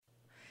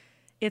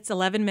It's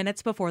 11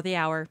 minutes before the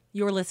hour.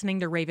 You're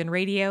listening to Raven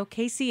Radio,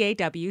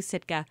 KCAW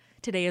Sitka.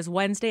 Today is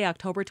Wednesday,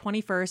 October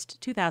 21st,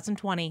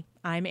 2020.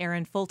 I'm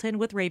Erin Fulton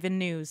with Raven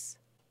News.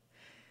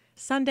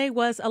 Sunday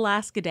was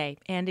Alaska Day,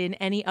 and in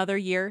any other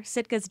year,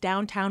 Sitka's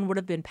downtown would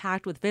have been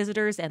packed with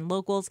visitors and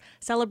locals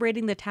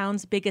celebrating the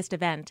town's biggest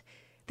event.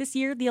 This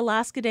year, the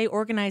Alaska Day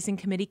Organizing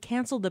Committee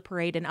canceled the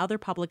parade and other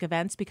public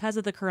events because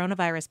of the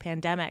coronavirus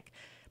pandemic.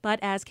 But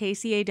as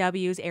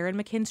KCAW's Erin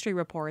McKinstry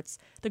reports,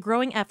 the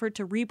growing effort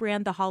to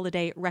rebrand the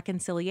holiday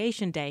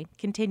Reconciliation Day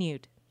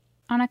continued.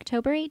 On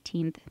October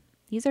 18th,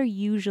 these are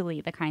usually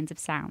the kinds of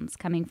sounds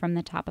coming from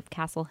the top of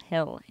Castle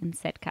Hill in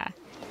Sitka.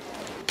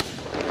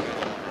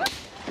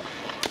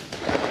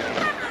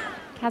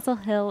 Castle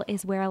Hill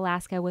is where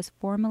Alaska was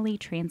formally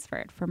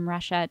transferred from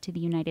Russia to the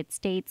United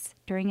States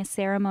during a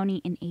ceremony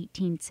in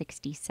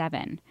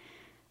 1867.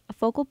 A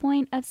focal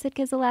point of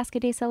Sitka's Alaska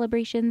Day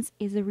celebrations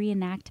is a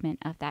reenactment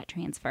of that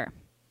transfer.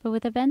 But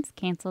with events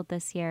canceled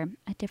this year,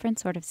 a different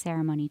sort of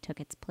ceremony took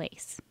its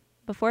place.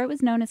 Before it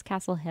was known as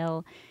Castle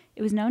Hill,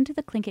 it was known to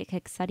the Tlingit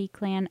Kiksutty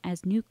clan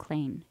as New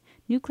Clain.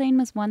 New Clain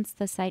was once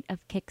the site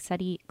of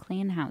Kiksutty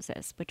clan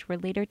houses, which were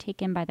later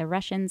taken by the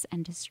Russians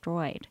and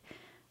destroyed.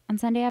 On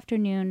Sunday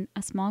afternoon,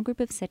 a small group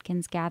of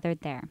Sitkans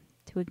gathered there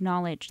to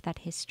acknowledge that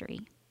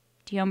history.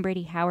 Dion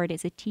Brady Howard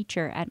is a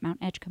teacher at Mount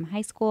Edgecombe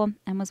High School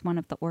and was one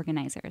of the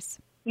organizers.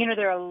 You know,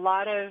 there are a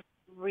lot of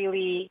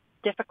really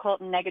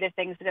difficult and negative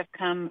things that have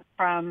come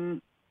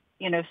from,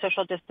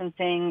 social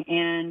distancing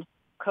and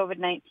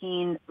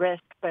COVID-19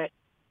 risk. But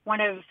one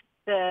of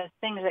the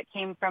things that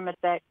came from it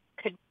that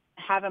could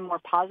have a more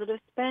positive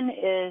spin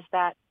is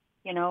that,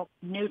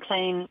 New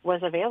Clain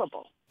was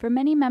available. For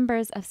many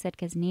members of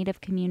Sitka's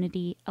native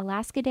community,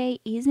 Alaska Day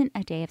isn't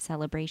a day of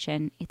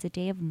celebration, it's a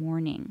day of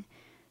mourning.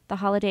 The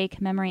holiday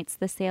commemorates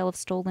the sale of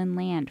stolen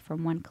land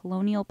from one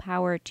colonial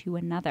power to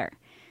another.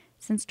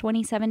 Since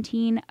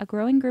 2017, a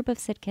growing group of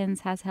Sitkans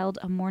has held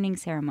a mourning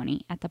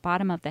ceremony at the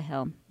bottom of the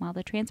hill, while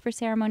the transfer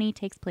ceremony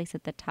takes place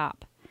at the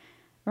top.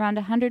 Around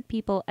 100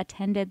 people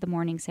attended the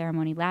mourning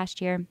ceremony last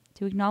year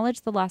to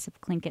acknowledge the loss of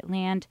Tlingit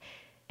land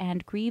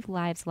and grieve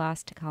lives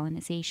lost to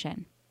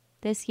colonization.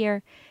 This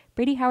year,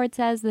 Brady Howard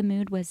says the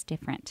mood was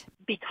different.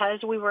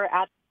 Because we were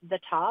at the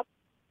top,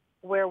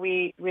 where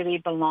we really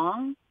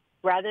belong,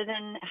 rather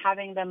than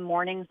having the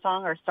mourning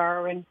song or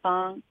sorrowing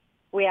song,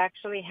 we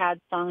actually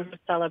had songs of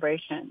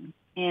celebration.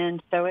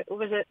 And so it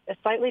was a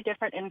slightly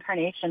different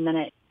incarnation than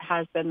it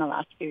has been the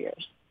last few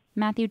years.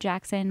 Matthew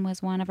Jackson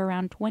was one of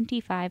around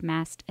 25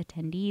 masked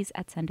attendees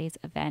at Sunday's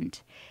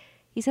event.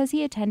 He says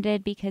he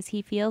attended because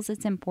he feels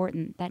it's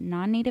important that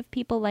non-Native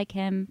people like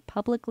him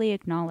publicly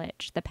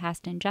acknowledge the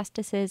past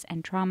injustices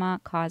and trauma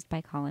caused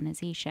by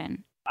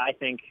colonization. I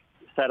think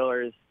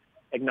settlers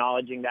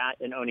acknowledging that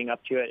and owning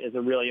up to it is a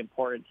really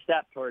important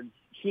step towards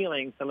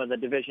healing some of the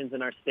divisions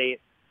in our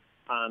state,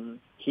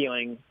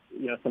 healing,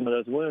 some of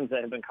those wounds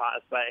that have been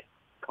caused by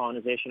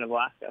colonization of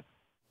Alaska.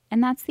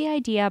 And that's the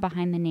idea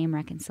behind the name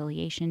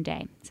Reconciliation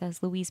Day,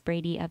 says Louise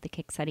Brady of the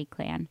Kiksutty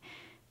clan.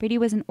 Brady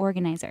was an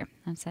organizer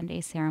of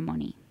Sunday's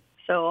ceremony.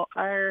 So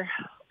our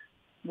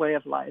way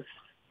of life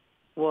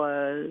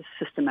was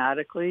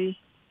systematically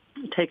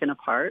taken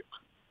apart.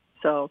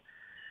 So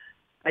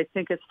I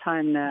think it's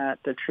time that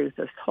the truth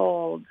is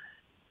told,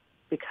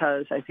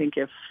 because I think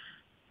if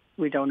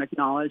we don't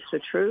acknowledge the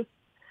truth,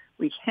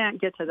 we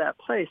can't get to that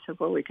place of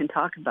where we can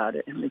talk about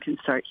it and we can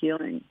start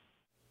healing.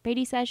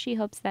 Brady says she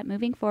hopes that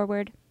moving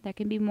forward, there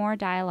can be more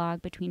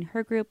dialogue between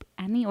her group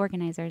and the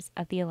organizers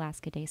of the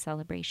Alaska Day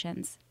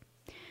celebrations.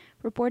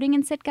 Reporting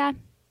in Sitka,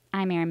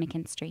 I'm Erin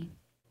McKinstry.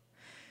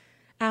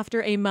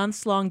 After a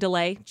months-long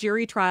delay,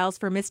 jury trials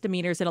for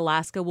misdemeanors in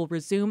Alaska will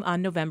resume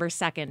on November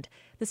 2nd.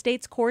 The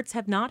state's courts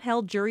have not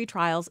held jury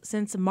trials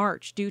since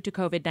March due to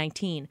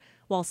COVID-19.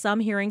 While some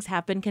hearings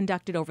have been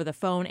conducted over the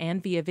phone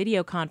and via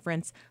video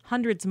conference,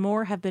 hundreds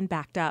more have been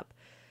backed up.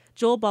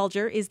 Joel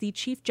Bulger is the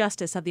Chief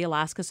Justice of the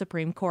Alaska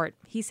Supreme Court.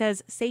 He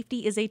says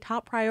safety is a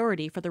top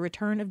priority for the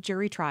return of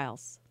jury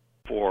trials.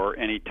 For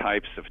any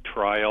types of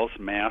trials,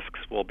 masks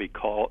will be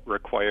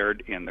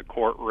required in the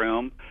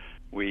courtroom.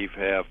 We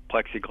have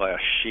plexiglass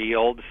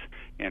shields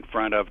in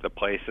front of the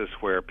places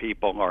where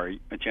people are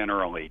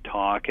generally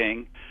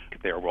talking.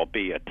 There will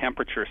be a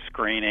temperature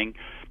screening,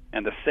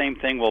 and the same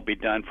thing will be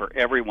done for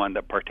everyone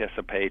that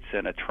participates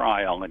in a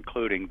trial,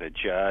 including the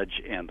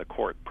judge and the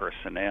court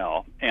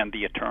personnel and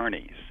the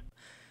attorneys.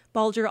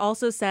 Bulger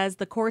also says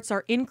the courts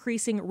are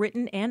increasing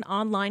written and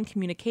online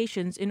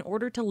communications in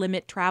order to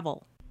limit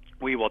travel.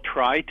 We will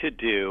try to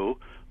do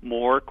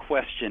more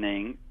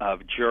questioning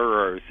of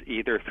jurors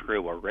either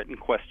through a written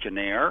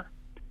questionnaire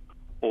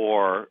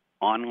or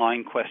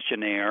online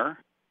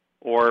questionnaire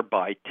or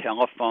by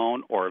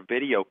telephone or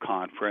video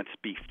conference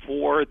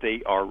before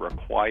they are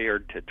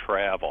required to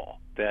travel.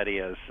 That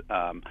is,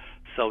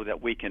 so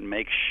that we can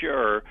make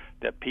sure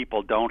that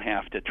people don't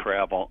have to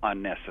travel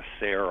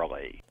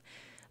unnecessarily.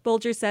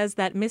 Bulger says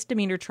that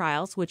misdemeanor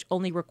trials, which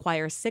only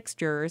require 6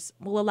 jurors,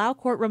 will allow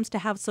courtrooms to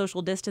have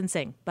social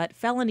distancing, but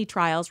felony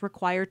trials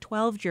require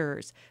 12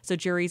 jurors, so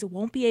juries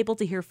won't be able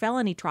to hear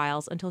felony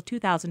trials until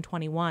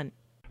 2021.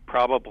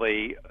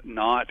 probably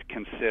not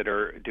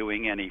consider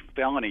doing any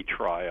felony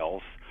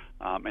trials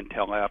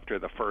until after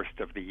the first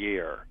of the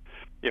year.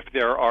 If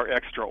there are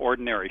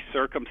extraordinary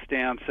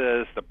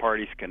circumstances, the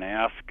parties can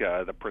ask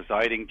the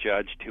presiding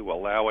judge to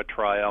allow a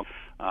trial,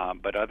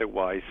 but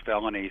otherwise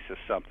felonies is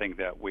something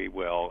that we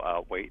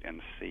will wait and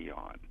see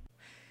on.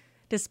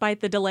 Despite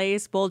the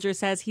delays, Bolger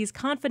says he's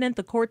confident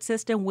the court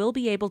system will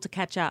be able to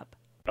catch up.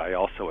 I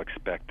also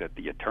expect that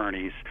the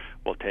attorneys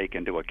will take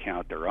into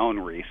account their own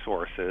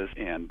resources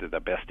and the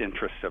best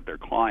interests of their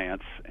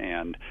clients,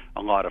 and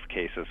a lot of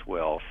cases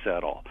will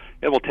settle.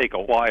 It will take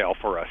a while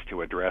for us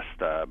to address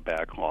the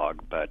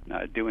backlog, but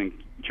doing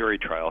jury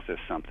trials is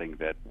something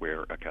that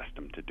we're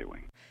accustomed to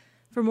doing.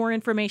 For more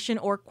information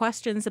or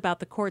questions about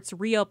the court's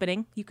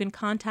reopening, you can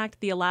contact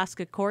the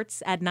Alaska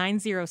courts at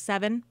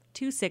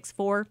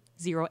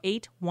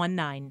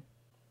 907-264-0819.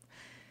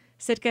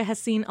 Sitka has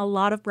seen a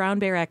lot of brown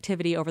bear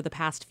activity over the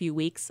past few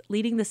weeks,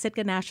 leading the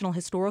Sitka National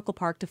Historical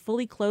Park to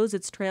fully close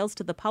its trails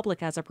to the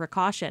public as a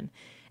precaution.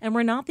 And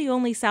we're not the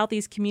only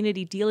Southeast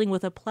community dealing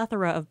with a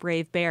plethora of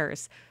brave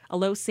bears. A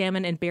low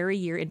salmon and berry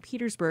year in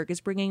Petersburg is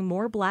bringing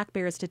more black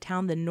bears to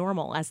town than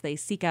normal as they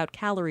seek out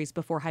calories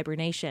before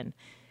hibernation.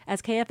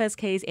 As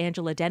KFSK's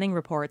Angela Denning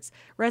reports,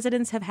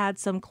 residents have had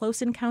some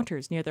close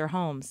encounters near their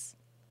homes.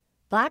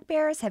 Black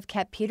bears have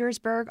kept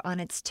Petersburg on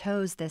its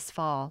toes this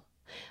fall.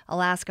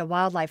 Alaska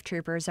wildlife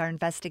troopers are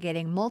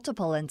investigating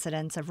multiple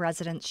incidents of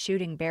residents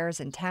shooting bears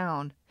in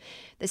town.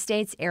 The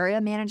state's area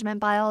management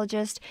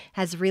biologist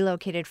has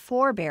relocated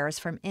 4 bears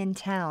from in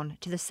town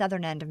to the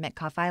southern end of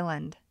Mitkof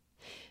Island.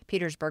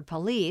 Petersburg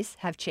police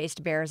have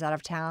chased bears out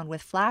of town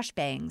with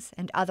flashbangs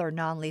and other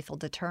non-lethal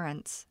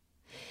deterrents.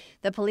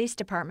 The police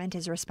department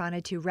has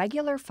responded to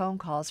regular phone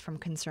calls from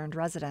concerned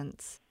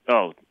residents.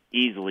 Oh,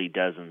 easily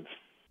dozens.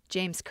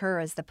 James Kerr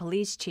is the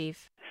police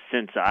chief.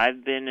 Since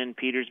I've been in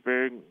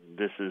Petersburg,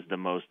 this is the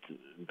most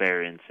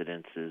bear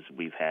incidences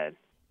we've had.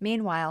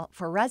 Meanwhile,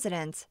 for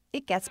residents,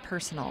 it gets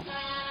personal.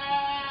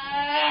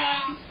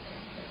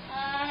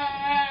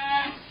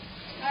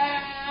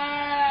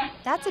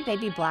 That's a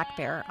baby black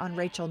bear on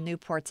Rachel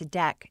Newport's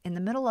deck in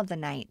the middle of the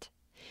night.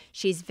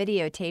 She's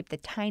videotaped the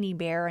tiny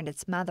bear and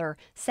its mother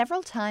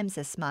several times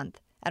this month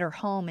at her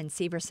home in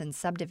Severson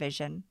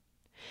subdivision.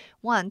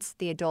 Once,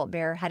 the adult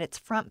bear had its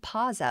front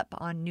paws up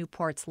on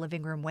Newport's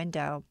living room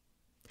window.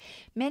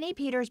 Many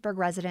Petersburg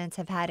residents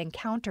have had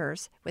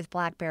encounters with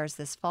black bears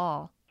this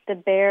fall. The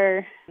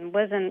bear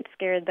wasn't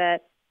scared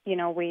that,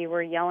 we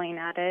were yelling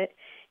at it.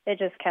 It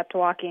just kept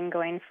walking,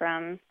 going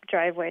from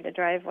driveway to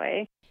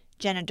driveway.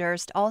 Jenna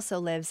Durst also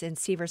lives in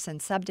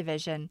Severson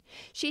subdivision.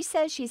 She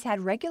says she's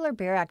had regular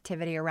bear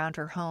activity around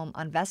her home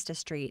on Vesta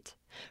Street.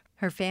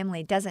 Her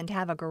family doesn't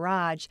have a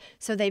garage,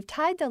 so they've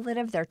tied the lid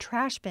of their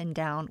trash bin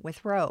down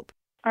with rope.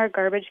 Our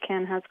garbage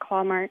can has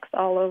claw marks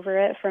all over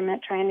it from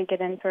it trying to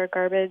get into our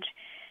garbage.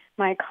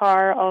 My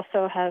car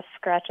also has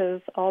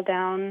scratches all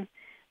down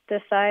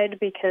the side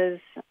because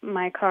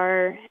my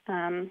car,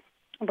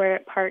 where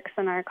it parks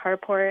in our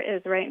carport,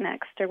 is right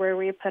next to where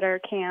we put our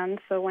can.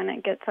 So when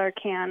it gets our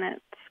can,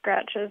 it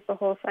scratches the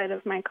whole side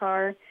of my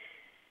car.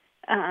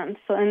 And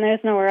there's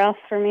nowhere else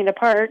for me to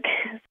park.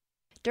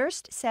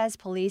 Durst says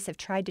police have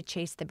tried to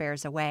chase the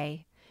bears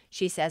away.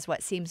 She says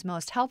what seems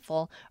most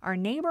helpful are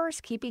neighbors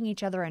keeping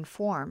each other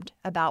informed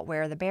about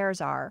where the bears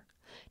are.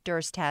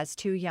 Durst has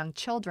 2 young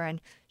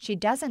children. She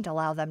doesn't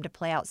allow them to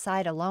play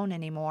outside alone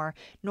anymore,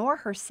 nor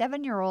her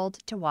 7-year-old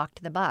to walk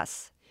to the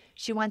bus.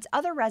 She wants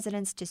other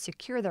residents to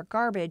secure their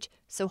garbage,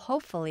 so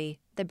hopefully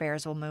the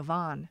bears will move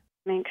on.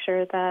 Make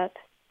sure that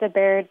the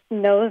bear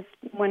knows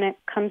when it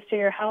comes to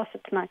your house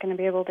it's not going to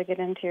be able to get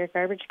into your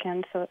garbage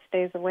can, so it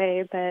stays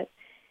away, but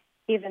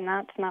even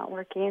that's not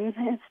working.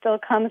 It still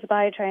comes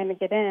by trying to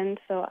get in,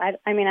 so I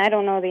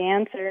don't know the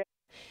answer.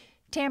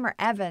 Tamara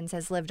Evans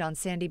has lived on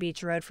Sandy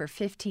Beach Road for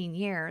 15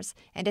 years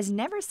and has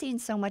never seen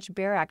so much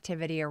bear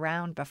activity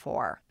around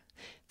before.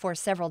 For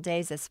several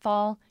days this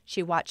fall,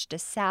 she watched a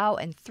sow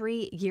and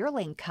 3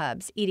 yearling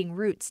cubs eating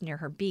roots near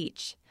her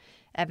beach.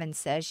 Evans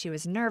says she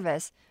was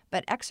nervous,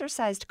 but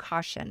exercised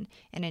caution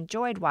and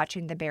enjoyed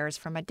watching the bears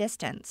from a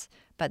distance.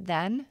 But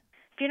then,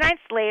 a few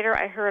nights later,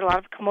 I heard a lot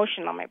of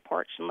commotion on my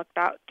porch and looked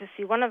out to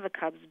see one of the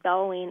cubs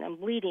bellowing and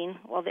bleeding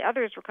while the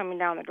others were coming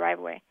down the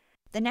driveway.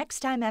 The next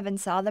time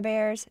Evans saw the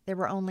bears, there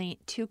were only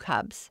 2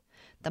 cubs.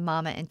 The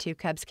mama and 2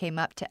 cubs came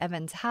up to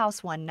Evans'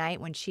 house one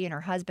night when she and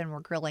her husband were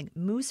grilling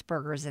moose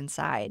burgers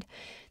inside.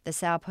 The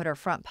sow put her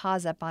front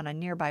paws up on a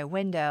nearby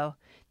window.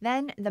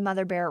 Then the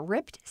mother bear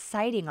ripped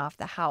siding off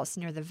the house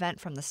near the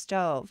vent from the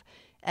stove.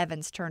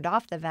 Evans turned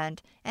off the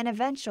vent, and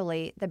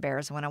eventually the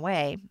bears went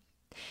away.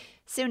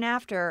 Soon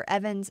after,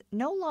 Evans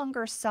no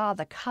longer saw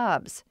the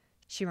cubs.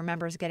 She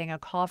remembers getting a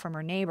call from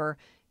her neighbor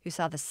who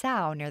saw the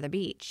sow near the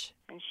beach.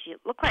 And she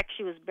looked like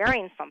she was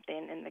burying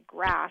something in the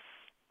grass.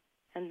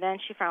 And then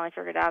she finally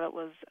figured out it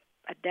was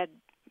a dead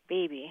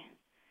baby.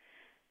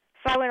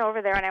 So I went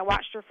over there and I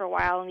watched her for a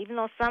while. And even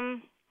though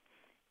some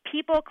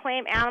people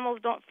claim animals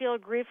don't feel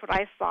grief, what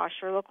I saw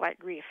sure looked like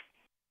grief.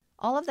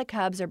 All of the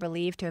cubs are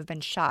believed to have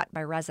been shot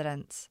by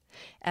residents.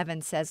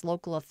 Evans says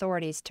local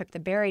authorities took the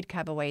buried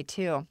cub away,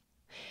 too.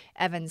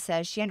 Evans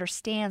says she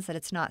understands that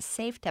it's not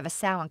safe to have a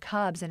sow and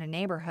cubs in a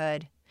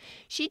neighborhood.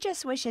 She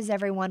just wishes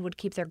everyone would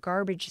keep their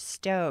garbage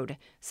stowed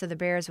so the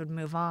bears would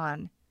move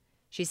on.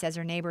 She says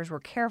her neighbors were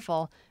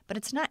careful, but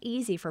it's not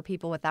easy for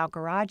people without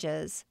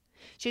garages.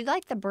 She'd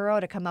like the borough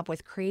to come up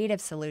with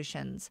creative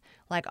solutions,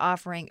 like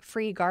offering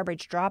free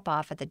garbage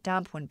drop-off at the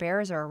dump when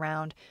bears are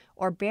around,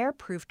 or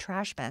bear-proof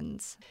trash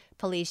bins.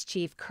 Police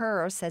Chief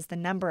Kerr says the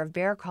number of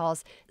bear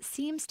calls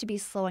seems to be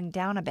slowing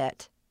down a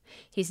bit.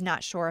 He's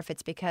not sure if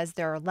it's because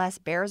there are less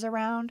bears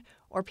around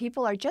or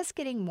people are just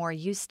getting more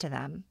used to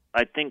them.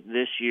 I think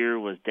this year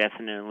was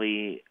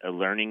definitely a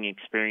learning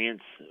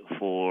experience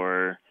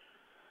for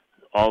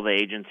all the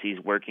agencies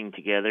working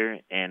together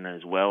and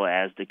as well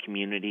as the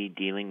community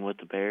dealing with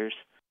the bears.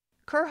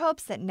 Kerr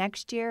hopes that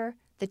next year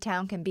the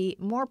town can be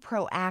more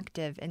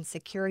proactive in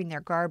securing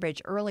their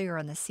garbage earlier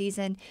in the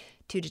season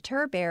to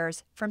deter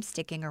bears from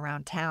sticking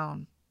around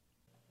town.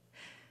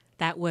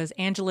 That was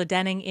Angela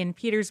Denning in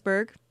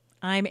Petersburg.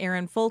 I'm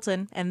Erin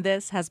Fulton, and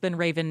this has been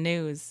Raven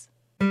News.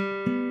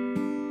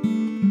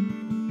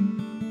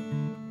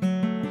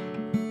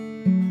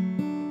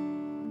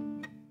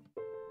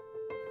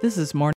 This is Morning